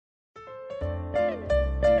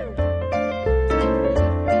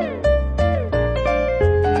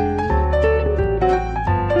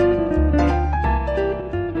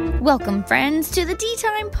Welcome, friends, to the Tea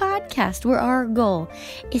Time Podcast, where our goal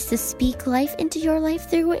is to speak life into your life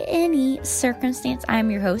through any circumstance. I'm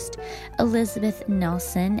your host, Elizabeth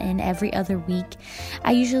Nelson, and every other week,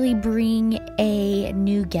 I usually bring a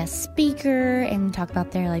new guest speaker and talk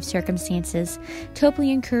about their life circumstances to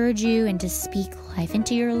hopefully encourage you and to speak life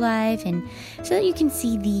into your life, and so that you can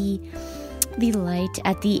see the light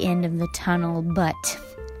at the end of the tunnel. But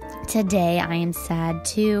today, I am sad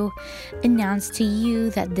to announce to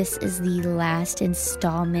you that this is the last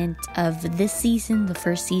installment of this season, the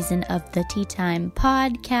first season of the Tea Time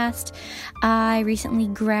Podcast. I recently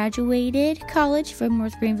graduated college from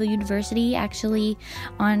North Greenville University, actually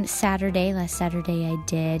on Saturday. Last Saturday I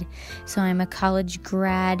did. So I'm a college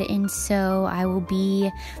grad, and so I will be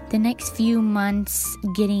the next few months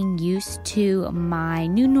getting used to my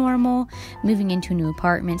new normal, moving into a new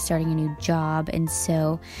apartment, starting a new job, and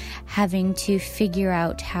so having to figure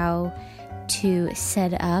out how to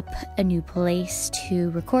set up a new place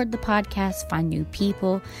to record the podcast, find new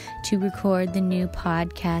people to record the new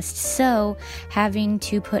podcast. So having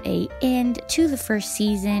to put an end to the first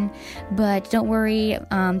season, but don't worry,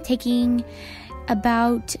 taking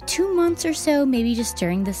about 2 months or so, maybe just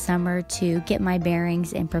during the summer, to get my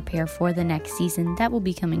bearings and prepare for the next season. That will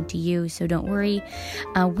be coming to you, so don't worry.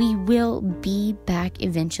 We will be back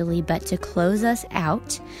eventually, but to close us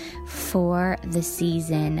out for the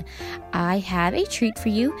season, I have a treat for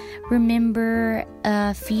you. Remember,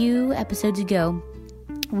 a few episodes ago,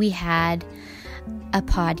 we had a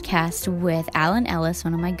podcast with Alan Ellis,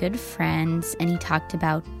 one of my good friends, and he talked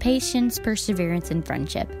about patience, perseverance, and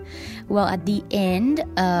friendship. Well, at the end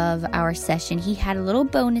of our session, he had a little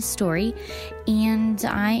bonus story, and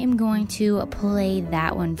I am going to play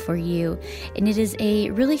that one for you. And it is a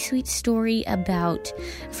really sweet story about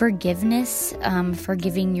forgiveness,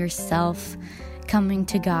 forgiving yourself, coming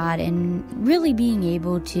to God, and really being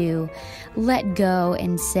able to let go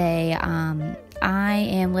and say, I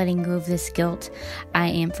am letting go of this guilt. I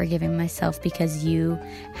am forgiving myself because you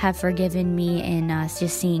have forgiven me, and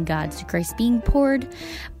just seeing God's grace being poured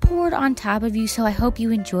on top of you. So I hope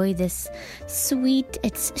you enjoy this sweet,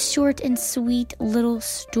 it's short and sweet little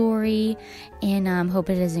story, and hope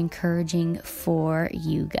it is encouraging for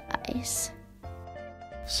you guys.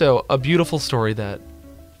 So a beautiful story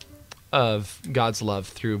of God's love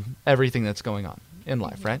through everything that's going on in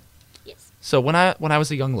life, right? Yes. So when I was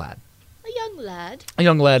a young lad, A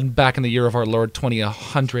young lad back in the year of our Lord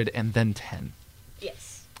 2000 and then 10.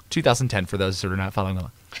 Yes. 2010 for those who are not following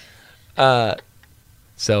along.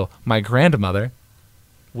 So my grandmother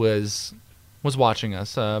was watching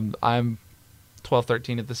us. I'm 12,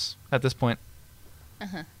 13 at this point.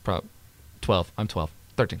 Uh-huh. 12. I'm 12.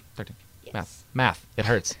 13. Yes. Math. It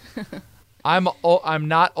hurts. I'm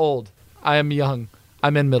not old. I am young.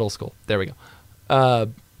 I'm in middle school. There we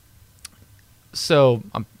go. So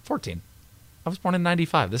I'm 14. I was born in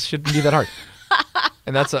 95. This shouldn't be that hard.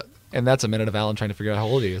 and that's a minute of Alan trying to figure out how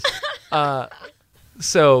old he is.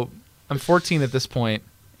 So I'm 14 at this point,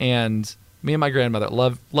 and me and my grandmother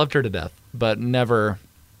loved her to death, but never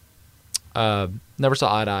saw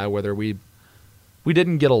eye to eye. Whether we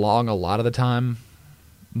didn't get along a lot of the time,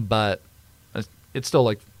 but it's still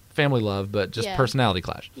like family love, but just personality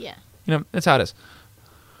clash. Yeah. It's how it is.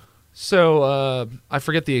 So I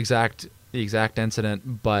forget the exact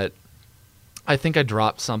incident, but I think I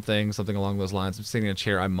dropped something along those lines. I'm sitting in a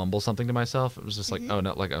chair. I mumble something to myself. It was just like, oh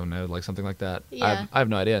no, like something like that. Yeah. I have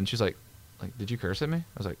no idea. And she's like, did you curse at me?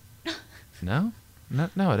 I was like, no, I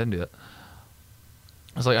didn't do that.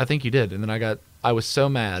 I was like, I think you did. And then I was so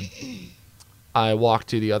mad. I walked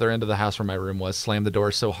to the other end of the house where my room was, slammed the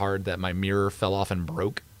door so hard that my mirror fell off and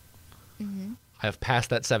broke. Mm-hmm. I have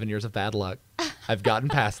passed that 7 years of bad luck. I've gotten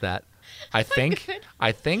past that. I think.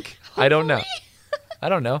 I don't know. I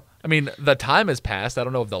don't know. I mean, the time has passed. I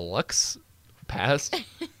don't know if the luck's passed.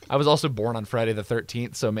 I was also born on Friday the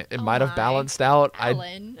 13th, so it might have balanced out.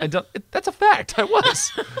 Alan. I don't. That's a fact. I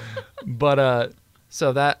was. But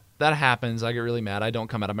so that happens. I get really mad. I don't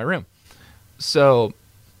come out of my room. So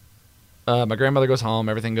my grandmother goes home.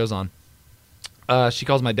 Everything goes on. She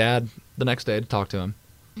calls my dad the next day to talk to him.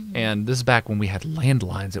 Mm-hmm. And this is back when we had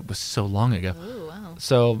landlines. It was so long ago. Ooh, wow.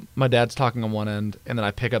 So my dad's talking on one end, and then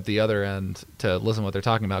I pick up the other end to listen to what they're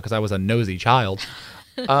talking about because I was a nosy child.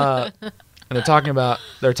 And they're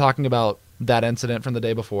talking about that incident from the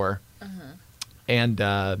day before. Uh-huh. And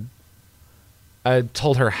I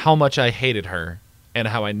told her how much I hated her and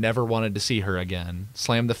how I never wanted to see her again.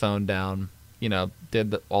 Slammed the phone down,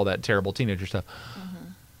 did all that terrible teenager stuff.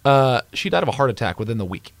 Uh-huh. She died of a heart attack within the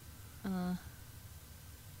week.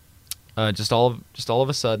 Just all of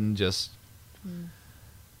a sudden, just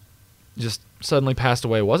suddenly passed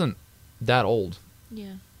away wasn't that old.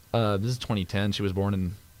 Yeah. This is 2010. She was born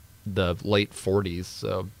in the late 40s,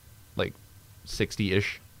 so like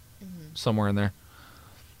 60-ish, somewhere in there.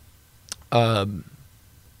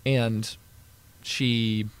 And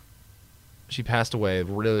she passed away.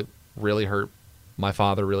 Really, really hurt my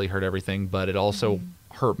father. Really hurt everything. But it also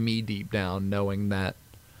hurt me deep down, knowing that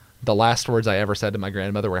the last words I ever said to my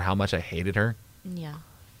grandmother were how much I hated her. Yeah.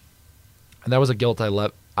 And that was a guilt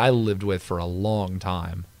I lived with for a long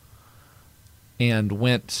time. And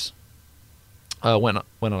went on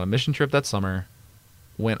a mission trip that summer.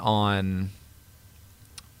 Went on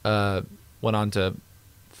to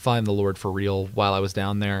find the Lord for real while I was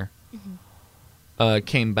down there.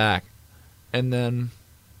 Came back, and then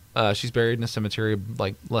she's buried in a cemetery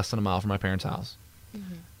like less than a mile from my parents' house.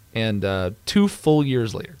 And 2 full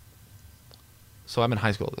years later, so I'm in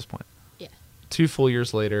high school at this point. Yeah. 2 full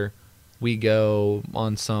years later, we go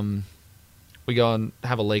and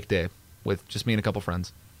have a lake day with just me and a couple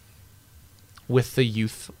friends with the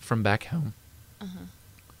youth from back home.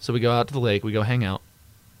 So we go out to the lake, we go hang out,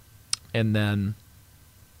 and then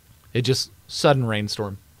it just sudden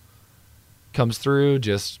rainstorm comes through,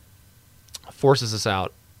 just forces us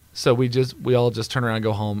out. So we all just turn around and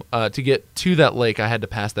go home. To get to that lake, I had to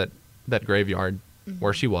pass that graveyard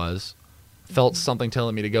where she was. Felt something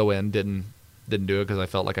telling me to go in, didn't do it because I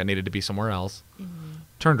felt like I needed to be somewhere else.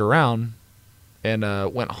 Turned around and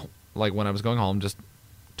went like when I was going home, just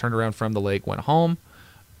turned around from the lake, went home.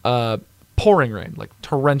 Pouring rain, like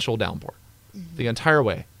torrential downpour, the entire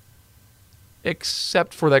way,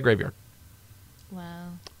 except for that graveyard.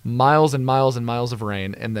 Wow. Miles and miles and miles of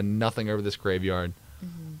rain, and then nothing over this graveyard.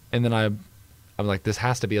 And then I'm like, this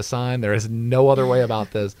has to be a sign. There is no other way about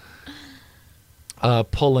this.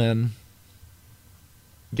 Pull in,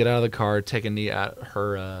 get out of the car, take a knee at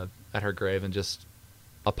her grave, and just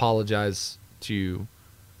apologize to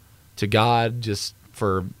God just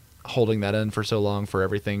for holding that in for so long, for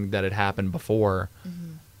everything that had happened before,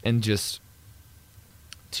 and just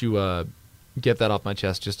to get that off my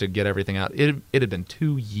chest, just to get everything out. It had been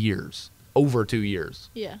 2 years, over 2 years.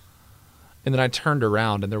 Yeah. And then I turned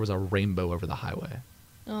around and there was a rainbow over the highway.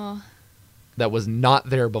 Oh. That was not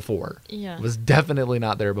there before. Yeah. It was definitely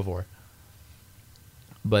not there before.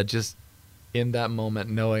 But just in that moment,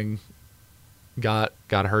 knowing God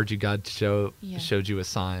heard you, God showed you a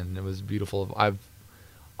sign. It was beautiful.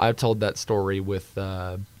 I've told that story with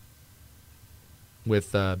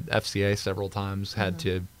FCA several times. Had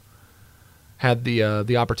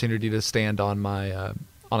the opportunity to stand on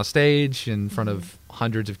a stage in front of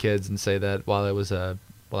hundreds of kids and say that while I was a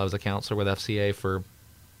counselor with FCA for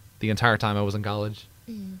the entire time I was in college.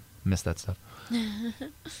 Missed that stuff.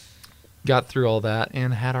 Got through all that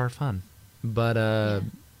and had our fun. But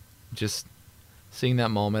just seeing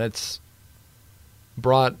that moment, I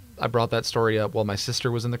brought that story up while my sister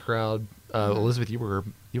was in the crowd. Elizabeth, you were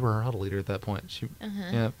her huddle leader at that point.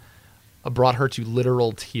 I brought her to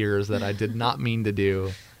literal tears that I did not mean to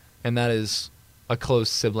do, and that is a close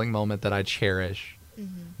sibling moment that I cherish.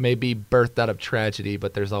 May be birthed out of tragedy,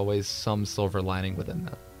 but there's always some silver lining within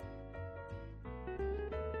that.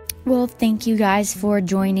 Well, thank you guys for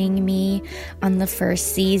joining me on the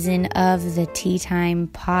first season of the Tea Time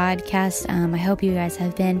podcast. I hope you guys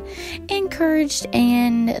have been encouraged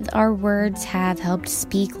and our words have helped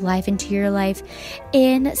speak life into your life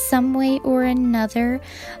in some way or another.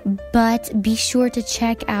 But be sure to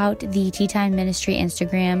check out the Tea Time Ministry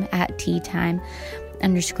Instagram at teatime_ministry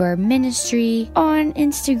on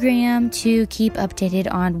Instagram to keep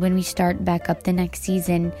updated on when we start back up the next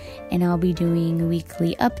season. And I'll be doing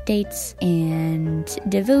weekly updates and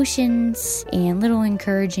devotions and little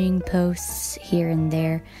encouraging posts here and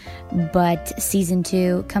there. But season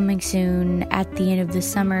 2 coming soon at the end of the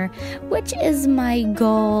summer, which is my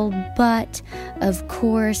goal. But of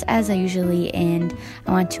course, as I usually end,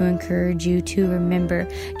 I want to encourage you to remember,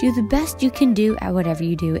 do the best you can do at whatever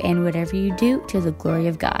you do, and whatever you do to the glory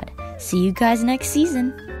of God. See you guys next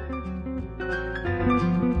season.